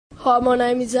Hi, my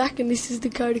name is Zach and this is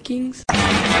Dakota Kings.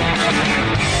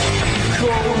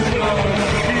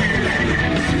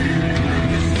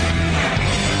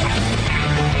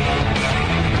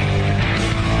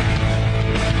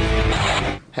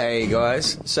 Hey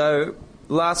guys, so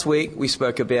last week we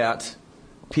spoke about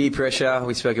peer pressure,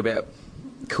 we spoke about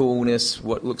coolness,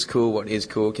 what looks cool, what is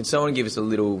cool. Can someone give us a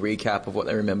little recap of what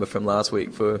they remember from last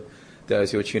week for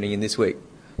those who are tuning in this week?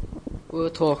 We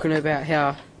were talking about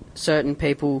how certain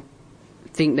people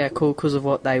think they're cool because of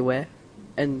what they wear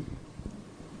and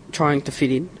trying to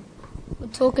fit in. We're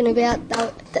talking about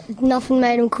that nothing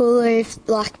made them cooler if,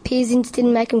 like, piercings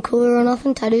didn't make them cooler or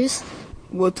nothing, tattoos.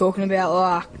 We're talking about,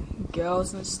 like,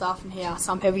 girls and stuff and how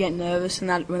some people get nervous and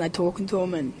that when they're talking to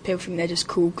them and people think they're just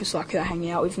cool because, like, they're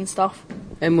hanging out with and stuff.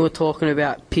 And we were talking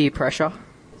about peer pressure.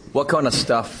 What kind of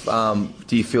stuff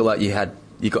do you feel like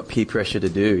you got peer pressure to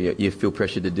do, you feel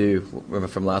pressured to do, remember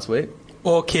from last week?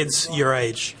 Or kids your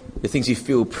age. The things you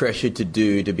feel pressured to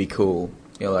do to be cool,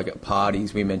 you know, like at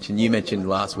parties you mentioned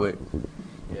last week.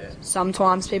 Yeah.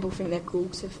 Sometimes people think they're cool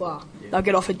because if, like, they'll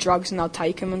get offered drugs and they'll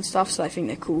take them and stuff, so they think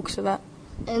they're cool because of that.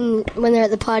 And when they're at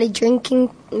the party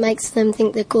drinking, makes them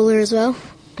think they're cooler as well,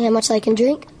 how much they can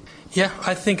drink. Yeah,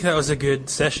 I think that was a good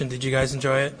session. Did you guys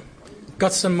enjoy it?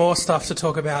 Got some more stuff to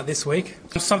talk about this week.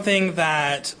 Something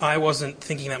that I wasn't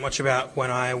thinking that much about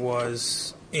when I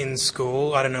was in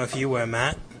school. I don't know if you were,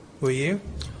 Matt. Were you?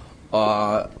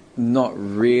 Not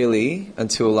really,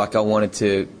 until like I wanted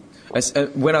to...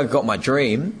 When I got my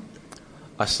dream,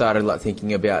 I started like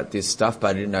thinking about this stuff,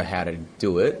 but I didn't know how to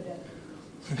do it.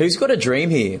 Who's got a dream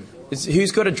here?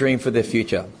 Who's got a dream for their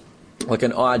future? Like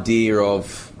an idea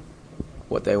of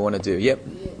what they want to do? Yep.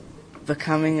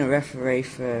 Becoming a referee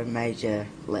for major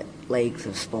leagues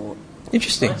of sport.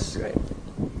 Interesting. That's great.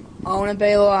 I want to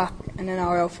be like an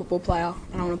NRL football player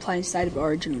and I want to play in State of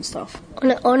Origin and stuff.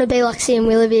 I want to be like Sam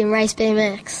Willoughby and race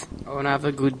BMX. I want to have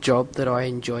a good job that I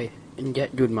enjoy and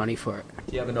get good money for it.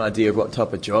 Do you have an idea of what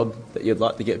type of job that you'd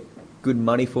like to get good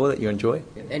money for, that you enjoy?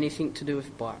 Anything to do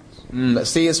with bikes.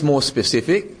 See, it's more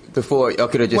specific. Before I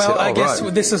could have just said, I guess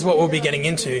right. This is what we'll be getting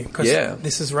into because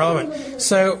this is relevant.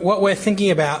 So what we're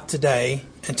thinking about today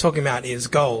and talking about is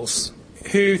goals.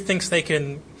 Who thinks they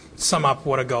can sum up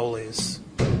what a goal is?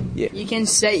 Yeah. You can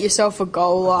set yourself a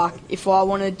goal, like if I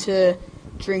wanted to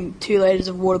drink 2 litres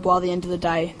of water by the end of the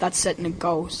day, that's setting a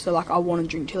goal. So like I want to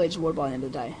drink 2 litres of water by the end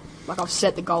of the day. Like I've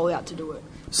set the goal out to do it.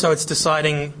 So it's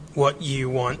deciding what you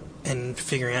want and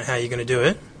figuring out how you're going to do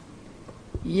it?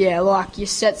 Yeah, like you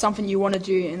set something you want to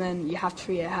do and then you have to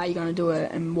figure out how you're going to do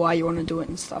it and why you want to do it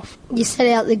and stuff. You set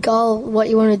out the goal, what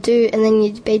you want to do, and then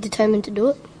you be determined to do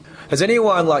it. Has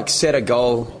anyone like set a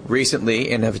goal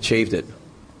recently and have achieved it?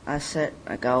 I set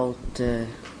a goal to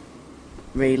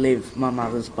relive my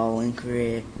mother's bowling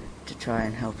career to try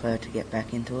and help her to get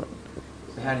back into it.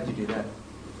 So how did you do that?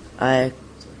 I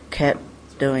kept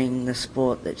doing the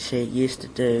sport that she used to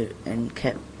do and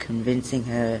kept convincing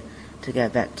her to go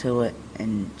back to it,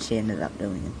 and she ended up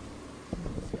doing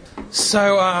it.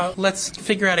 So let's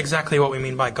figure out exactly what we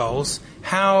mean by goals.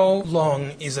 How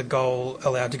long is a goal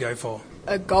allowed to go for?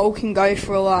 A goal can go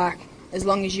for like as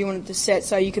long as you want it to set.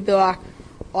 So you could be like,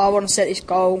 I want to set this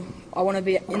goal. I want to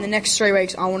be in the next 3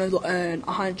 weeks. I want to earn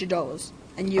 $100,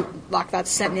 and you like that's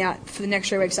setting out for the next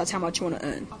 3 weeks. That's how much you want to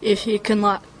earn. If you can,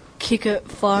 like, kick it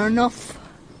far enough,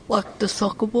 like the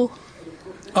soccer ball.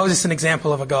 Oh, is this an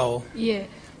example of a goal? Yeah.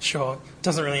 Sure.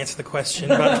 Doesn't really answer the question,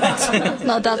 but...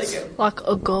 No, that's like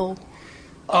a goal.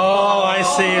 Oh, I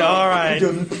see. All right.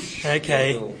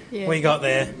 Okay. Yeah. We got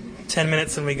there. 10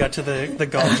 minutes and we got to the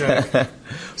goal joke.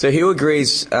 So who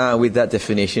agrees with that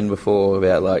definition before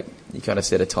about like you kind of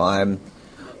set a time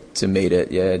to meet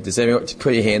it? Yeah. Does anyone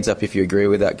put your hands up if you agree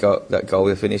with that goal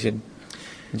definition?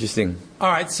 Interesting.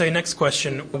 All right. So next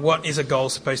question. What is a goal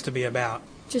supposed to be about?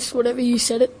 Just whatever you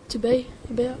set it to be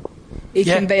about. It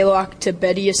can be like to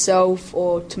better yourself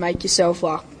or to make yourself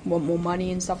like want more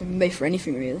money and stuff. It can be for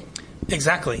anything really.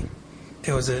 Exactly.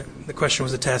 The question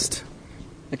was a test.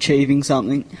 Achieving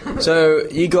something. So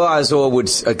you guys all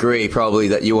would agree probably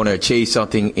that you want to achieve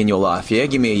something in your life, yeah?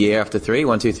 Give me a year after 3.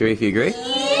 1, 2, 3 if you agree.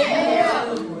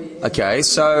 Yeah. Okay,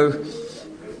 so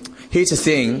here's the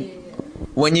thing.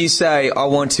 When you say I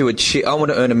want to earn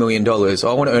 $1 million,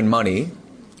 I want to earn money.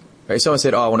 Right? Someone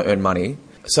said, I want to earn money.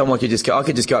 I could just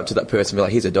go up to that person and be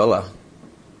like, here's $1.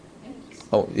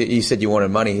 Oh, you said you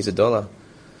wanted money, here's $1.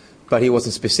 But he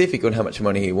wasn't specific on how much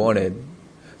money he wanted.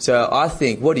 So I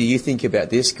think, what do you think about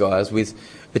this, guys? With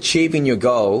achieving your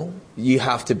goal, you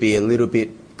have to be a little bit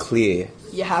clear.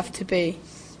 You have to be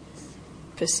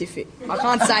specific. I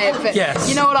can't say it, but yes.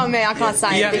 You know what I mean. I can't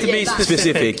say you it. You have to be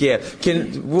specific. Yeah.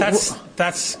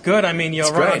 That's good. I mean, you're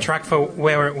It's right on great. track for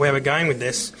where we're going with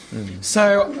this.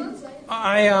 So,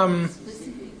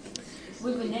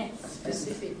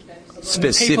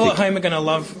 Specific. people at home are going to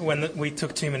love when we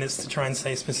took 2 minutes to try and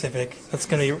say specific. That's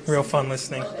going to be real fun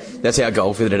listening. That's our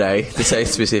goal for today, to say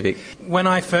specific. When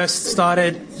I first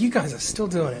started, you guys are still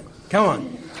doing it. Come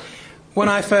on. When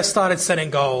I first started setting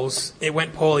goals, it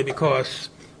went poorly because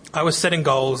I was setting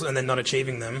goals and then not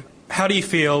achieving them. How do you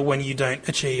feel when you don't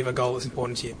achieve a goal that's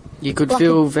important to you? You could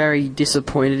feel very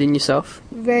disappointed in yourself.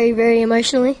 Very, very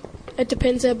emotionally. It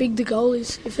depends how big the goal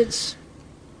is. If it's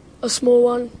a small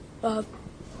one,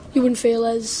 you wouldn't feel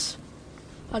as,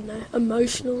 I don't know,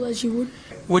 emotional as you would.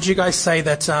 Would you guys say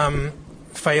that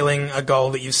failing a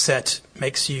goal that you've set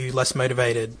makes you less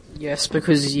motivated? Yes,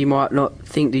 because you might not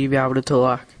think that you'll be able to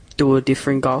like do a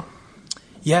different goal.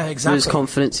 Yeah, exactly. Lose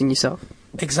confidence in yourself.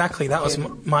 Exactly, that was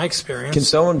my experience. Can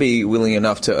someone be willing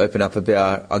enough to open up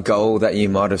about a goal that you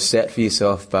might have set for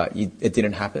yourself, but it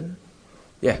didn't happen?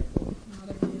 Yeah.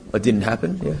 It didn't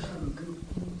happen? Yeah.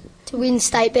 To win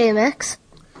state BMX.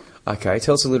 Okay,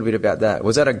 tell us a little bit about that.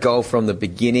 Was that a goal from the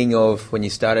beginning of when you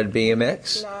started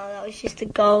BMX? No, that was just a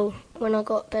goal when I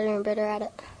got better and better at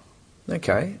it.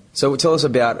 Okay. So tell us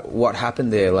about what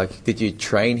happened there. Like, did you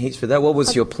train heaps for that? What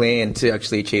was your plan to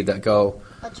actually achieve that goal?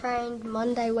 I trained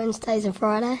Monday, Wednesdays and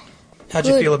Friday. How'd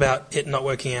you Good. feel about it not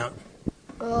working out?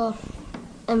 Oh,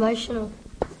 emotional.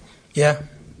 Yeah,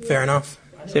 fair enough.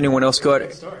 Has anyone else got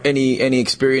any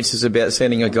experiences about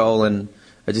setting a goal and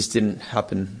it just didn't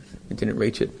happen? It didn't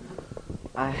reach it?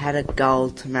 I had a goal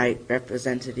to make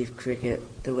representative cricket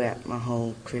throughout my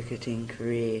whole cricketing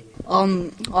career.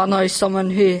 I know someone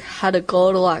who had a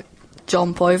goal to like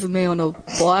jump over me on a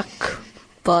bike,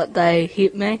 but they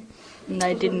hit me and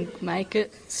they didn't make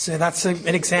it. So that's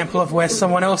an example of where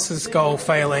someone else's goal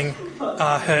failing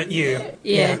hurt you.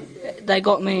 Yeah, they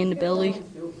got me in the belly.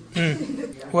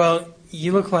 Well,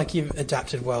 you look like you've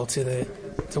adapted well to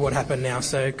what happened now,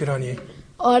 so good on you.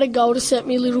 I had a goal to set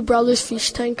my little brother's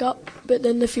fish tank up, but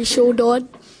then the fish all died,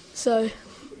 so it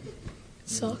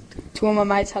sucked. Two of my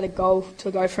mates had a goal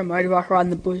to go for a motorbike ride in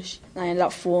the bush. They ended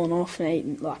up falling off and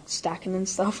eating, like, stacking and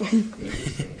stuff.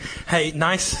 Hey,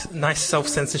 nice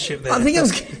self-censorship there. I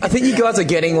think you guys are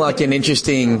getting like an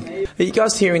interesting... Are you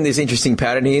guys hearing this interesting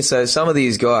pattern here? So some of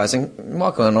these guys, and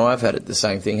Michael and I have had the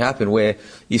same thing happen, where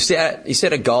you set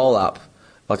a goal up,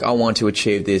 like I want to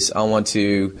achieve this, I want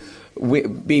to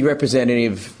be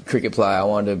representative cricket player, I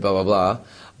want to blah blah blah,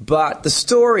 but the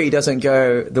story doesn't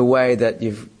go the way that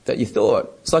you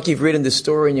thought. It's like you've written this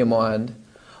story in your mind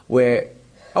where...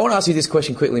 I want to ask you this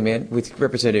question quickly, man, with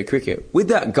representative cricket. With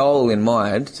that goal in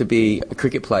mind to be a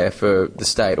cricket player for the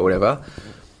state or whatever,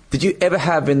 did you ever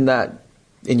have in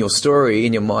your story,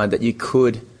 in your mind, that you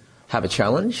could have a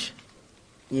challenge?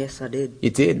 Yes, I did. You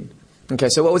did? Okay,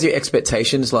 so what was your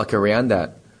expectations like around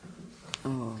that?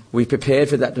 Oh, Were you prepared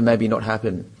for that to maybe not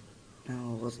happen?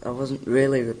 no, I wasn't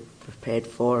really prepared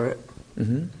for it.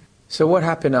 Hmm. So what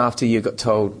happened after you got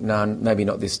told, no, maybe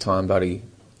not this time, buddy?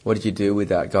 What did you do with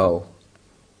that goal?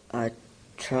 I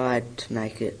tried to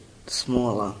make it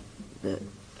smaller, but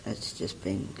it's just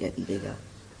been getting bigger.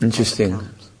 Interesting. as it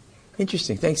comes.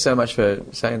 Interesting. Thanks so much for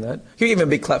saying that. Can you give him a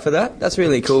big clap for that? That's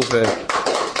really cool for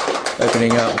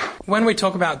opening up. When we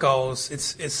talk about goals,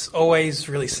 it's always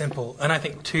really simple, and I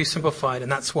think too simplified,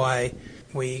 and that's why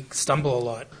we stumble a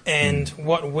lot. And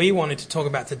what we wanted to talk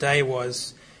about today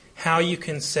was how you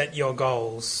can set your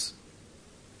goals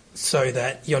so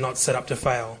that you're not set up to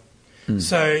fail.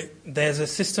 So there's a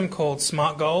system called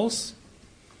SMART goals,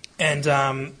 and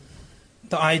the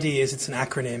idea is it's an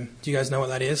acronym. Do you guys know what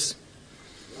that is?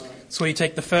 So you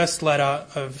take the first letter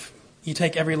you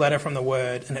take every letter from the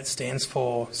word and it stands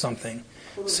for something.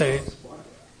 So,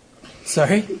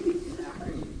 sorry?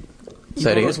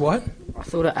 Say it It was again. what? I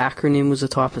thought an acronym was a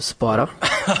type of spider.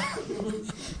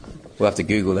 We'll have to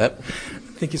Google that.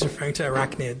 I think he's referring to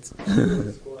arachnids.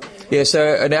 Yeah,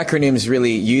 so an acronym is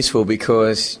really useful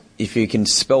because if you can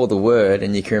spell the word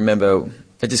and you can remember,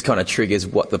 it just kind of triggers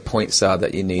what the points are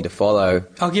that you need to follow.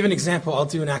 I'll give an example. I'll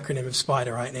do an acronym of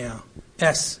spider right now.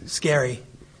 S, scary.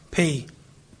 P,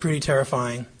 pretty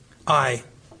terrifying. I,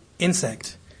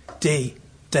 insect. D,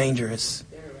 dangerous.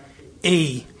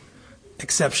 E,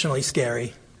 exceptionally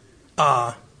scary.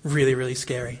 R, really, really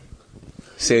scary.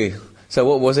 See, so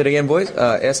what was it again, boys?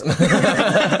 S?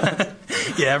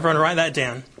 Yeah, everyone write that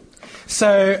down.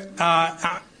 So,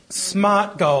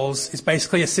 SMART goals is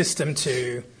basically a system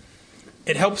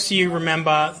it helps you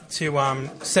remember to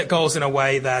set goals in a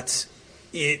way that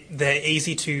they're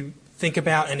easy to think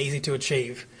about and easy to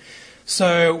achieve.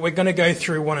 So we're going to go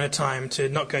through one at a time to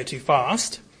not go too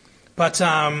fast. But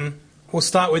we'll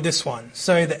start with this one.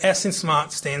 So the S in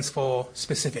SMART stands for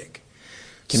specific.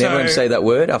 Can everyone say that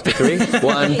word after 3?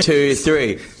 1, 2,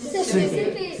 3.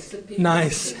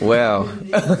 Nice. Wow.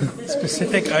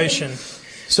 Specific ocean.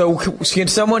 So can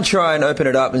someone try and open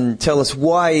it up and tell us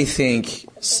why you think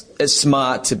it's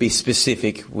smart to be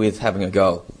specific with having a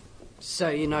goal? So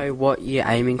you know what you're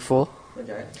aiming for.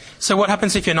 Okay. So what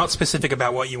happens if you're not specific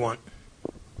about what you want?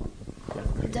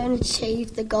 You don't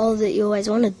achieve the goal that you always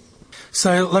wanted.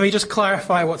 So let me just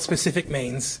clarify what specific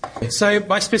means. So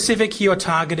by specific, you are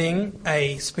targeting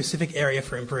a specific area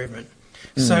for improvement.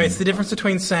 So it's the difference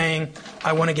between saying,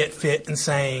 I want to get fit, and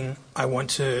saying, I want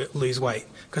to lose weight.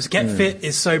 Because get fit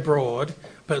is so broad,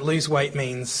 but lose weight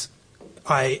means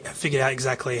I figured out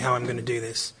exactly how I'm going to do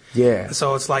this. Yeah. And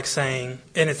so it's like saying,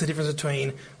 and it's the difference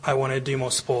between I want to do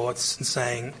more sports and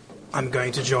saying I'm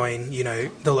going to join, you know,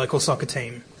 the local soccer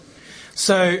team.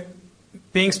 So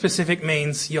being specific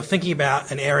means you're thinking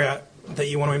about an area that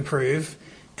you want to improve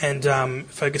and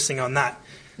focusing on that.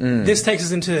 This takes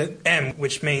us into M,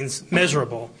 which means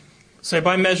measurable. So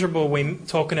by measurable, we're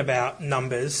talking about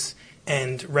numbers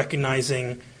and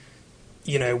recognizing,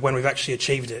 you know, when we've actually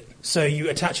achieved it. So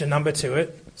you attach a number to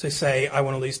it. So say, I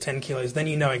want to lose 10 kilos. Then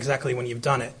you know exactly when you've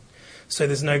done it. So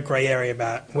there's no grey area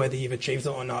about whether you've achieved it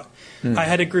or not. I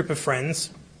had a group of friends,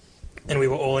 and we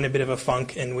were all in a bit of a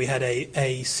funk, and we had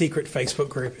a secret Facebook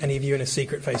group. Any of you in a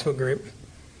secret Facebook group?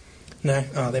 No?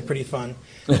 Oh, they're pretty fun.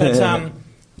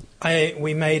 But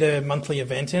we made a monthly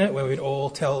event in it where we'd all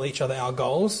tell each other our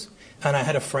goals. And I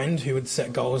had a friend who would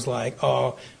set goals like,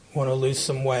 oh, I want to lose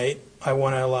some weight. I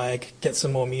want to, like, get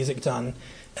some more music done.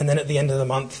 And then at the end of the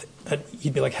month,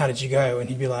 you'd be like, how did you go? And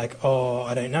he'd be like, oh,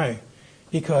 I don't know.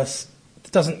 Because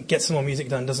it doesn't get some more music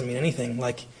done doesn't mean anything.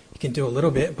 Like, you can do a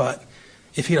little bit, but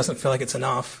if he doesn't feel like it's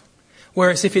enough.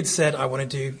 Whereas if he'd said, I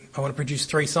want to produce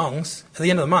 3 songs, at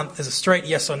the end of the month, there's a straight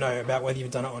yes or no about whether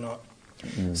you've done it or not.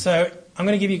 So I'm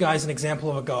going to give you guys an example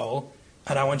of a goal,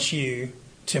 and I want you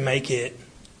to make it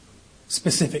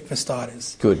specific for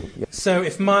starters. Good. Yep. So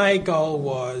if my goal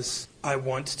was I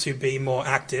want to be more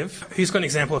active, who's got an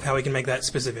example of how we can make that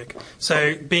specific?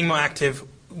 So being more active,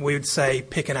 we would say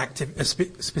pick a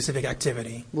specific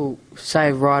activity. Well,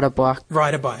 say ride a bike.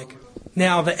 Ride a bike.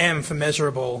 Now the M for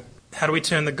measurable, how do we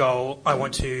turn the goal, I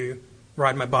want to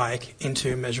ride my bike,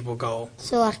 into a measurable goal?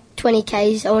 So like 20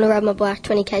 Ks, I want to ride my bike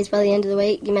 20 Ks by the end of the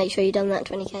week. You make sure you've done that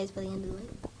 20 Ks by the end of the week.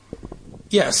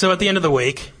 Yeah, so at the end of the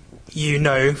week, you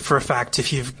know for a fact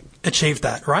if you've achieved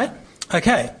that, right?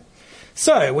 Okay.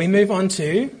 So we move on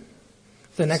to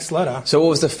the next letter. So what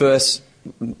was the first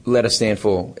letter stand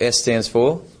for? S stands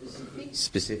for?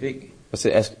 Specific. What's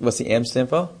the M stand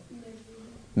for?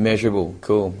 Measurable.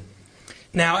 Cool.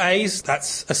 Now A's,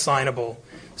 that's assignable.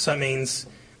 So it means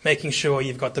making sure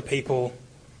you've got the people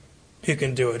who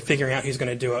can do it, figuring out who's going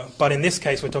to do it. But in this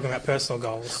case, we're talking about personal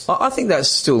goals. I think that's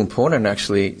still important,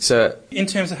 actually. So in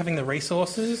terms of having the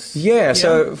resources? Yeah,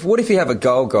 so what if you have a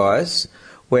goal, guys,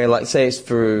 where, like, say it's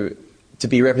to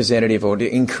be representative or to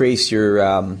increase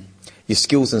your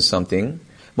skills in something,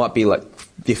 might be like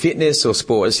your fitness or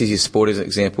sport. Let's use your sport as an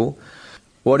example.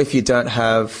 What if you don't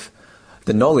have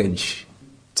the knowledge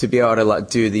to be able to,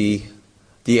 like, do the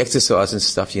exercise and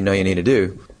stuff you know you need to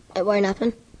do? It won't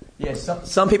happen. Yeah,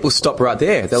 some people stop right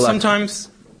there. They're sometimes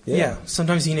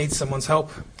you need someone's help.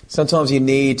 Sometimes you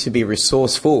need to be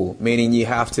resourceful, meaning you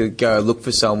have to go look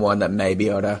for someone that may be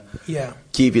able to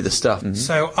give you the stuff. Mm-hmm.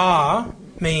 So R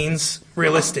means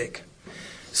realistic.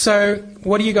 So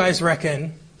what do you guys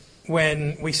reckon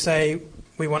when we say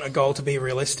we want a goal to be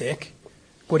realistic?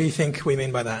 What do you think we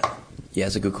mean by that? Yeah,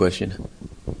 that's a good question.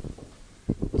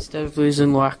 Instead of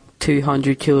losing like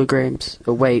 200 kilograms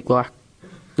a week, like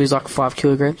lose like 5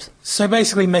 kilograms. So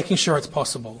basically making sure it's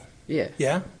possible. Yeah.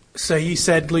 Yeah? So you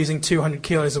said losing 200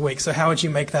 kilos a week. So how would you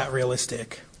make that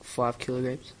realistic? 5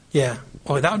 kilograms. Yeah.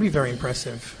 Oh, that would be very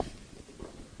impressive.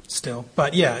 Still.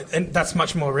 But yeah, and that's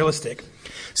much more realistic.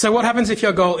 So what happens if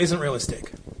your goal isn't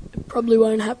realistic? It probably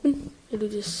won't happen. It'll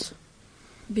just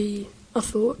be a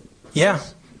thought. Yeah.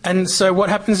 And so what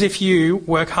happens if you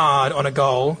work hard on a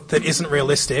goal that isn't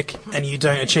realistic and you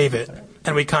don't achieve it?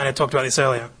 And we kind of talked about this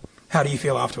earlier. How do you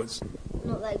feel afterwards?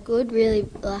 Not that good, really,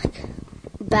 like,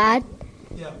 bad.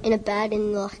 Yeah.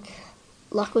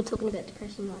 Like we're talking about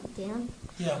depression, like, down.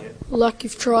 Yeah. Like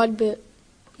you've tried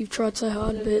so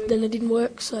hard, but then it didn't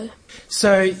work, so...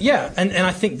 So, yeah, and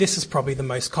I think this is probably the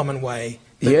most common way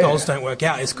that goals don't work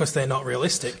out is because they're not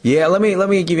realistic. Yeah, let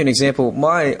me give you an example.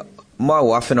 My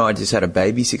wife and I just had a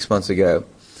baby 6 months ago,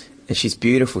 and she's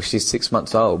beautiful. She's 6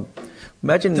 months old.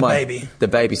 Imagine The baby. The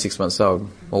baby 6 months old.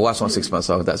 My wife's not 6 months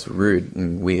old. That's rude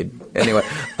and weird. Anyway,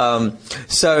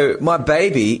 so my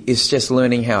baby is just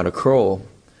learning how to crawl.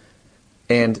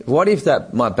 And what if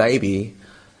my baby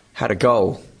had a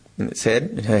goal in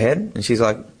her head, and she's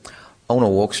like, I want to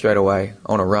walk straight away.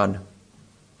 I want to run.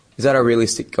 Is that a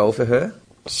realistic goal for her?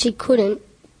 She couldn't,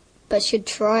 but she'd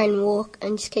try and walk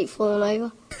and just keep falling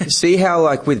over. See how,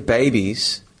 like, with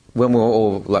babies, when we're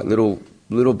all like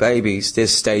little babies,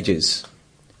 there's stages.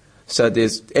 So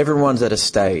everyone's at a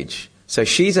stage. So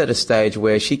she's at a stage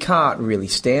where she can't really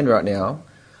stand right now,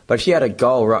 but if she had a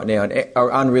goal right now, an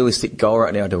unrealistic goal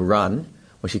right now to run,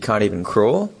 where she can't even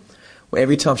crawl, well,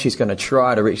 every time she's going to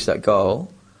try to reach that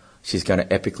goal, she's going to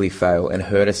epically fail and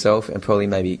hurt herself and probably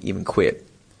maybe even quit.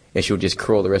 And she'll just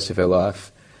crawl the rest of her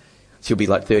life. She'll be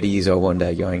like 30 years old one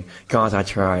day going, guys, I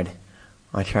tried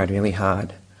really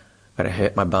hard, but it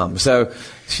hurt my bum. So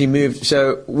she moved.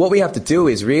 So what we have to do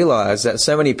is realise that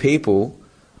so many people,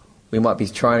 we might be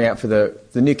trying out for the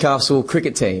Newcastle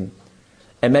cricket team,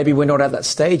 and maybe we're not at that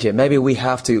stage yet. Maybe we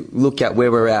have to look at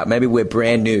where we're at. Maybe we're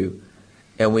brand new,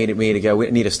 and we need to go. We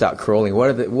need to start crawling.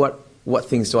 What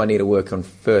things do I need to work on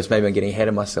first? Maybe I'm getting ahead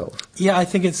of myself. Yeah, I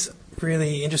think it's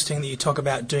really interesting that you talk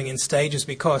about doing in stages,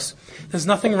 because there's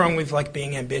nothing wrong with like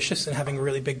being ambitious and having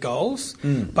really big goals,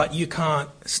 but you can't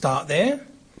start there.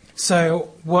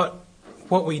 So what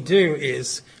we do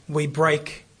is we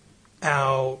break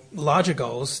our larger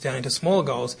goals down into smaller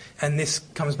goals, and this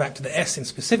comes back to the S in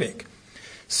specific.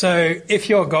 So if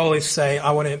your goal is, say,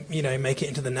 I want to, make it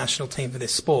into the national team for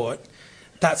this sport,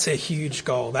 that's a huge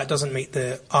goal. That doesn't meet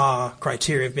the R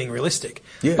criteria of being realistic.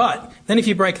 Yeah. But then if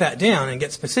you break that down and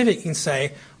get specific, you can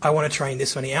say, I want to train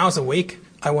this many hours a week.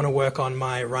 I want to work on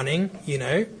my running,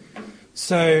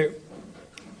 So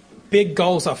big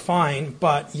goals are fine,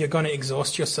 but you're going to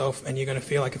exhaust yourself and you're going to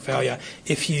feel like a failure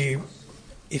if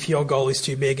your goal is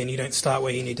too big and you don't start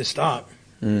where you need to start.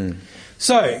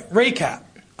 So, recap.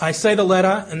 I say the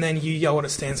letter and then you yell what it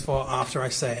stands for after I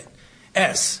say it.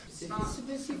 S.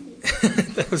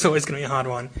 That was always going to be a hard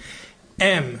one.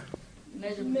 M.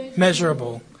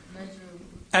 Measurable.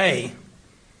 A.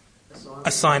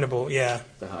 Assignable. Yeah.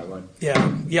 The hard one.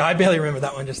 Yeah, I barely remember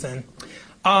that one just then.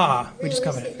 R. We just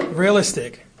covered it.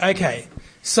 Realistic. Okay.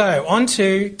 So, on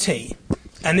to T.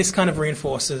 And this kind of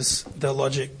reinforces the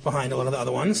logic behind a lot of the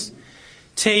other ones.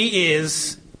 T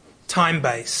is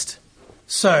time-based.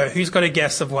 So, who's got a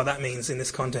guess of what that means in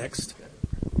this context?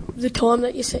 The time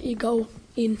that you set your goal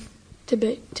in to do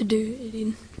it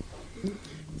in.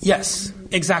 Yes,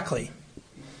 exactly.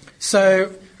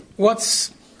 So,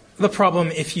 what's the problem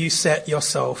if you set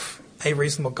yourself a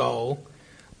reasonable goal,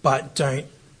 but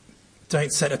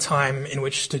don't set a time in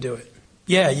which to do it?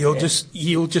 Yeah, you'll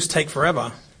just take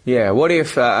forever. Yeah. What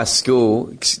if a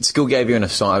school gave you an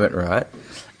assignment, right,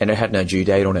 and it had no due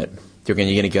date on it? Do you reckon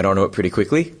you're going to get onto it pretty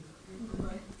quickly?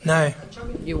 No.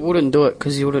 You wouldn't do it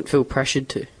because you wouldn't feel pressured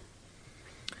to.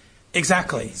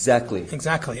 Exactly.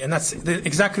 And that's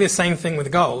exactly the same thing with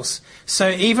goals. So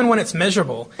even when it's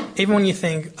measurable, even when you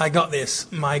think, I got this,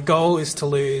 my goal is to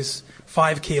lose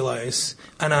 5 kilos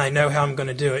and I know how I'm going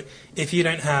to do it, if you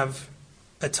don't have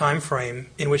a time frame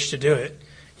in which to do it,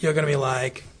 you're going to be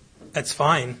like, it's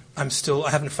fine, I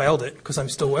haven't failed it because I'm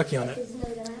still working on it.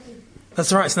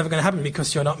 That's right, it's never going to happen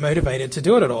because you're not motivated to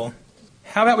do it at all.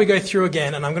 How about we go through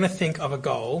again and I'm going to think of a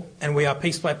goal and we are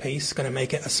piece by piece going to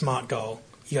make it a SMART goal.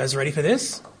 You guys ready for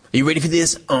this? Are you ready for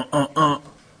this? But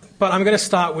I'm going to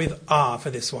start with R for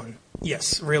this one.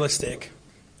 Yes, realistic.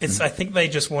 I think they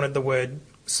just wanted the word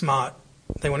smart.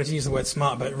 They wanted to use the word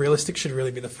smart, but realistic should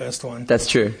really be the first one. That's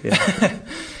true, yeah.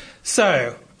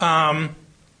 So,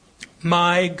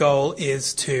 my goal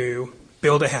is to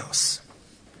build a house.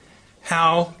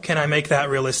 How can I make that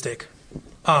realistic?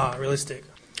 Realistic.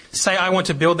 Say I want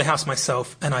to build the house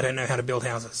myself and I don't know how to build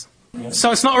houses.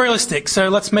 So it's not realistic, so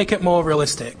let's make it more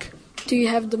realistic. Do you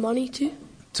have the money to?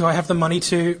 Do I have the money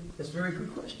to? That's a very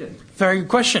good question. Very good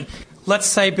question. Let's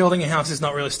say building a house is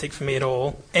not realistic for me at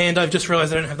all, and I've just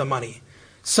realised I don't have the money.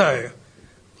 So,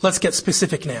 let's get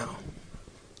specific now.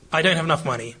 I don't have enough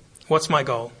money. What's my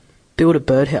goal? Build a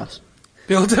birdhouse.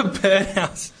 Build a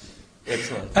birdhouse.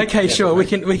 Excellent. Okay, sure, we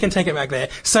can take it back there.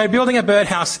 So building a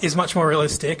birdhouse is much more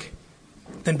realistic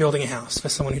than building a house for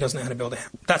someone who doesn't know how to build a house.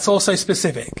 That's also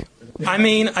specific. I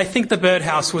mean, I think the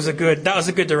birdhouse was a good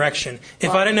direction. If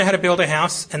I don't know how to build a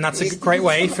house, and that's a great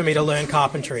way for me to learn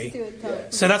carpentry.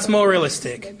 So that's more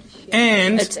realistic.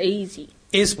 And It's easy.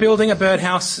 is building a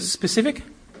birdhouse specific?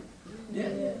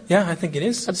 Yeah, I think it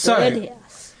is. A So,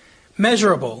 birdhouse.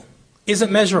 measurable. Is it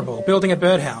measurable, building a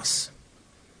birdhouse?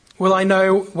 Will I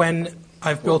know when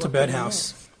I've built a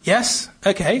birdhouse? Yes?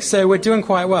 Okay, so we're doing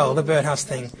quite well, the birdhouse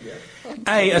thing.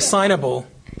 A, assignable.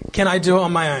 Can I do it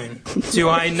on my own? Do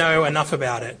I know enough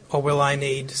about it? Or will I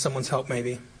need someone's help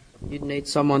maybe? You'd need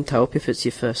someone to help if it's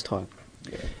your first time.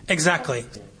 Exactly.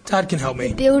 Dad can help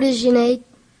me. Builders you need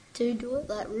to do it,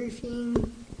 like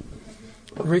roofing.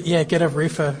 Yeah, get a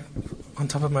roofer on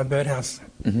top of my birdhouse.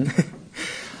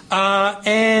 Mm-hmm.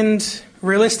 And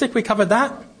realistic, we covered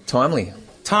that. Timely.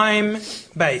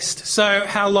 Time-based. So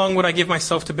how long would I give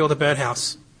myself to build a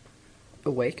birdhouse?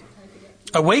 A week.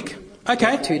 A week?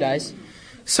 Okay. 2 days.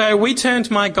 So we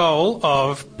turned my goal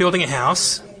of building a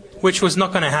house, which was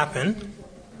not going to happen,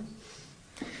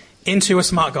 into a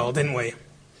SMART goal, didn't we?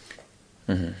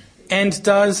 Mm-hmm. And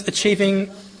does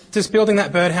building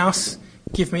that birdhouse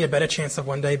give me a better chance of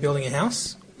one day building a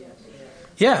house?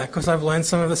 Yeah, because I've learned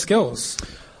some of the skills.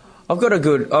 I've got a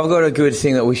good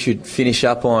thing that we should finish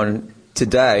up on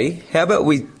today. How about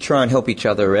we try and help each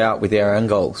other out with our own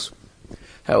goals?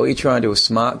 How about we try and do a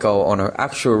SMART goal on an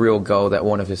actual real goal that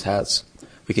one of us has?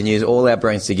 We can use all our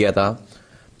brains together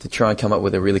to try and come up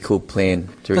with a really cool plan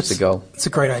to reach the goal. It's a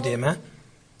great idea, Matt.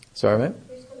 Sorry, mate?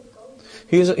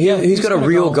 Who's got a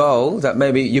real goal that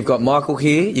maybe you've got Michael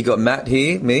here, you've got Matt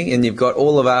here, me, and you've got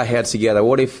all of our heads together.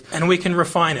 What if... And we can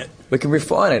refine it. We can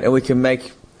refine it and we can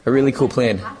make a really cool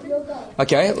plan.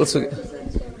 Okay, let's look.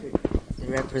 The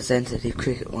representative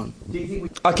cricket one.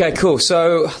 Okay, cool.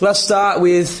 So let's start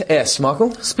with S,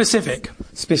 Michael. Specific.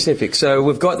 Specific. So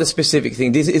we've got the specific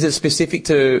thing. Is it specific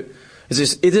to...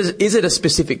 Is it a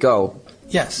specific goal?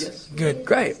 Yes. Good.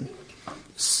 Great.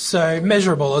 So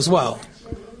measurable as well.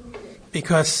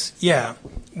 Because, yeah,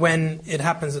 when it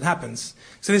happens, it happens.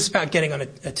 So this is about getting on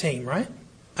a team, right?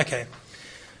 Okay.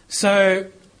 So,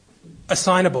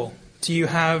 assignable. Do you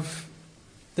have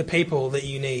the people that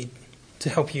you need to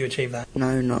help you achieve that?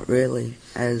 No, not really,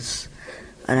 as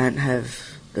I don't have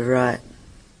the right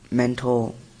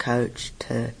mentor coach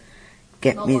to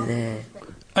get me there.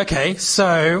 Okay,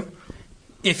 so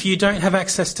if you don't have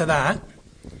access to that,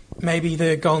 maybe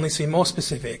the goal needs to be more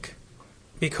specific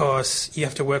because you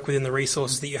have to work within the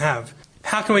resources that you have.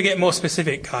 How can we get more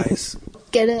specific, guys?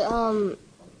 Get a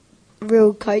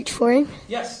real coach for him.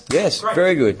 Yes. Yes, Great.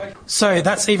 very good. So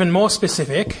that's even more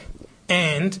specific,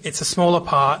 and it's a smaller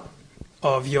part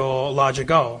of your larger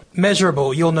goal.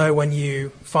 Measurable, you'll know when you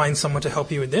find someone to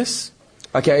help you with this.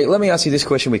 Okay, let me ask you this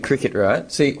question with cricket,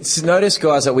 right? See, notice,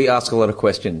 guys, that we ask a lot of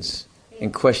questions,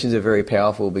 and questions are very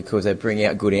powerful because they bring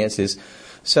out good answers.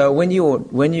 So when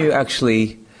you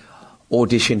actually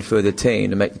auditioned for the team,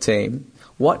 to make the team,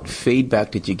 what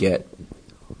feedback did you get?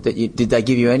 Did they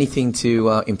give you anything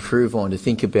to improve on, to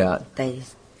think about?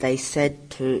 They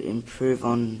said to improve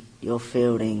on your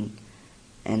fielding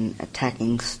and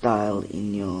attacking style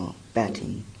in your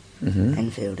batting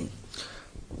and fielding.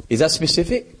 Is that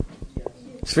specific?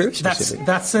 It's very specific.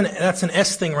 That's an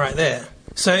S thing right there.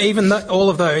 So even though all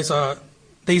of these are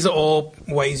all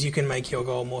ways you can make your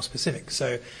goal more specific.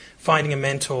 So finding a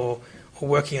mentor or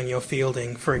working on your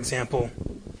fielding, for example.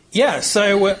 Yeah,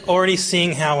 so we're already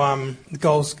seeing how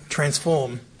goals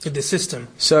transform with this system.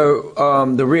 So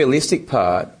the realistic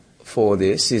part for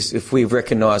this is if we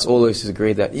recognise, all of us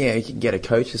agree that, yeah, you can get a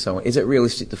coach or someone, is it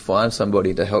realistic to find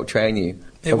somebody to help train you?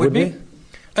 It would be.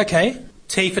 Okay,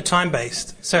 T for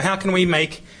time-based. So how can we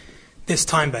make this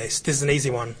time-based? This is an easy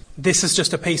one. This is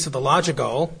just a piece of the larger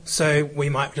goal, so we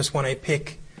might just want to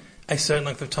pick a certain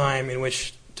length of time in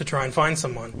which to try and find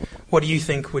someone. What do you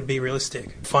think would be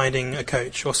realistic? Finding a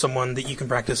coach or someone that you can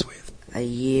practice with? A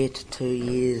year to 2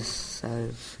 years, so...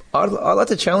 I'd like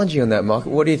to challenge you on that,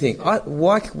 Michael. What do you think?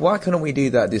 Why couldn't we do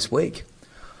that this week?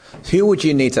 Who would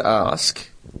you need to ask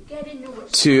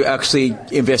to actually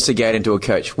investigate into a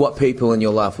coach? What people in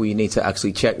your life will you need to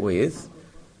actually check with?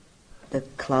 The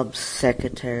club's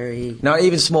secretary. No,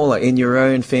 even smaller, in your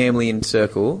own family and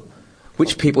circle,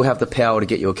 which people have the power to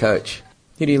get you a coach?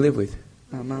 Who do you live with?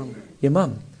 My mum. Your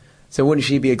mum. So wouldn't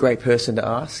she be a great person to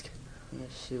ask?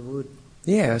 Yes, she would.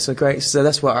 Yeah, so great. So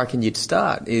that's where I reckon you'd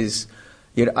start, is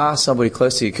you'd ask somebody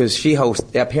close to you, because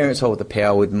our parents hold the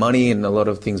power with money and a lot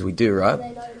of things we do, right?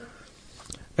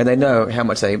 And they know how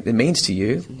much it means to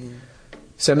you. Yeah.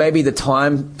 So maybe the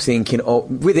time thing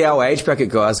with our age bracket,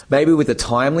 guys, maybe with the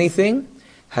timely thing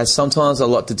has sometimes a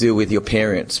lot to do with your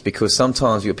parents, because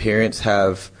sometimes your parents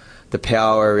have the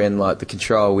power and like the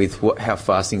control with how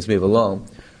fast things move along.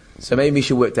 So maybe we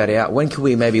should work that out. When can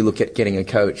we maybe look at getting a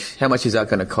coach? How much is that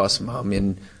going to cost, Mum?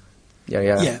 And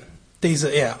yeah. These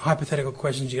are hypothetical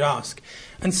questions you ask.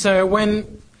 And so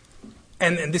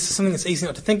and this is something that's easy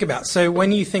not to think about. So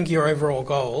when you think your overall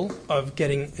goal of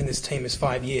getting in this team is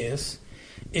 5 years,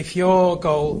 if your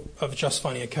goal of just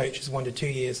finding a coach is 1 to 2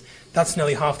 years, that's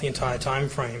nearly half the entire time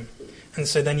frame. And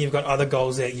so then you've got other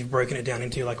goals that you've broken it down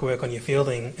into, like work on your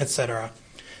fielding, etc.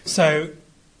 So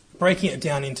breaking it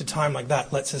down into time like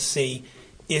that lets us see,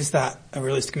 is that a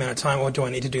realistic amount of time, or do I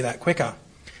need to do that quicker?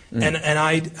 And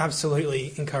I'd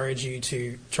absolutely encourage you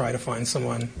to try to find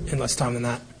someone in less time than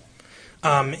that.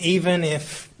 Even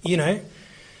if,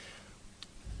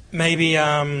 maybe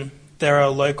there are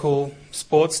local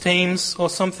sports teams or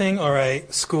something, or a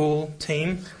school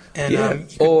team. And you can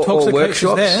talk to the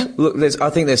workshops. There. Look, I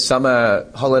think there's summer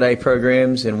holiday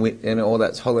programs and all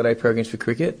that's holiday programs for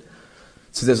cricket.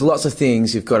 So there's lots of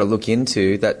things you've got to look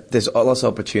into. That there's lots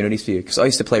of opportunities for you. Because I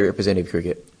used to play representative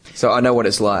cricket, so I know what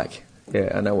it's like.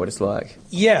 Yeah, I know what it's like.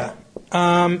 Yeah,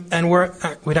 and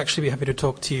we'd actually be happy to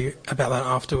talk to you about that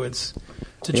afterwards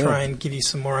to try and give you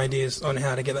some more ideas on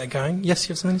how to get that going. Yes,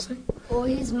 you have something to say? Or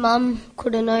his mum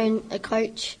could have known a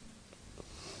coach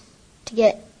to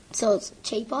get so it's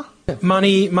cheaper.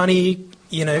 Money,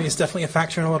 is definitely a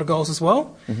factor in a lot of goals as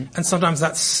well. And sometimes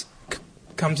that's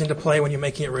comes into play when you're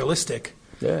making it realistic.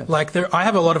 Yeah. Like I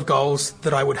have a lot of goals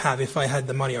that I would have if I had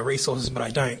the money or resources, but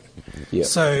I don't. Yeah.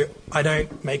 So I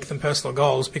don't make them personal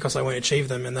goals because I won't achieve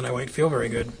them, and then I won't feel very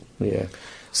good. Yeah.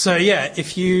 So yeah,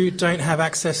 if you don't have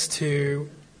access to,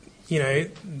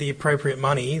 the appropriate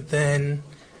money, then,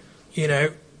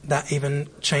 that even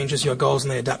changes your goals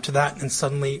and they adapt to that, and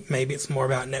suddenly maybe it's more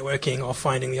about networking or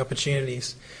finding the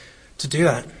opportunities to do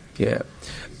that. Yeah.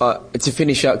 To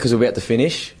finish up, because we're about to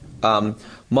finish,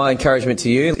 my encouragement to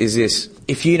you is this.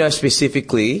 If you know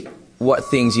specifically what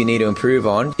things you need to improve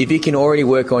on, if you can already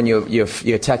work on your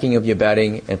attacking of your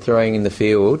batting and throwing in the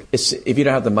field, if you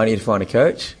don't have the money to find a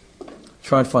coach,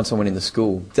 try and find someone in the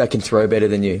school that can throw better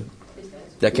than you,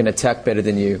 that can attack better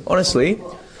than you. Honestly,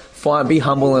 be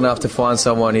humble enough to find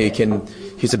someone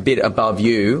who's a bit above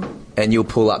you, and you'll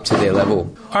pull up to their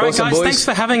level. All right, awesome, guys, boys. thanks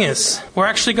for having us. We're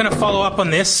actually going to follow up on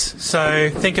this, so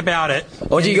think about it. I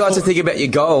want you guys to think about your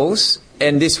goals.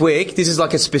 And this week, this is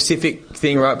like a specific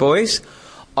thing, right, boys?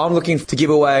 I'm looking to give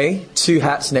away 2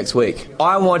 hats next week.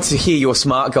 I want to hear your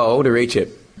SMART goal to reach it.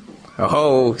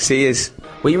 Oh, see yous.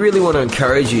 We really want to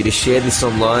encourage you to share this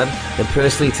online and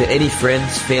personally to any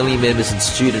friends, family members and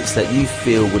students that you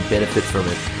feel would benefit from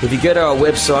it. If you go to our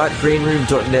website,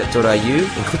 greenroom.net.au,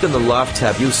 and click on the Life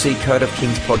tab, you'll see Code of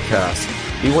Kings podcast.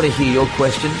 We want to hear your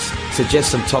questions,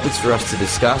 suggest some topics for us to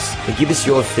discuss, and give us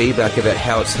your feedback about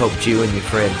how it's helped you and your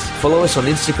friends. Follow us on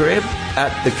Instagram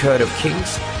at The Code of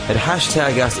Kings and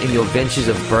hashtag us in your ventures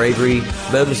of bravery,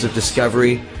 moments of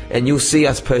discovery, and you'll see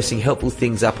us posting helpful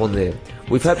things up on there.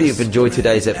 We hope you've enjoyed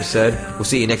today's episode. We'll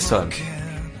see you next time.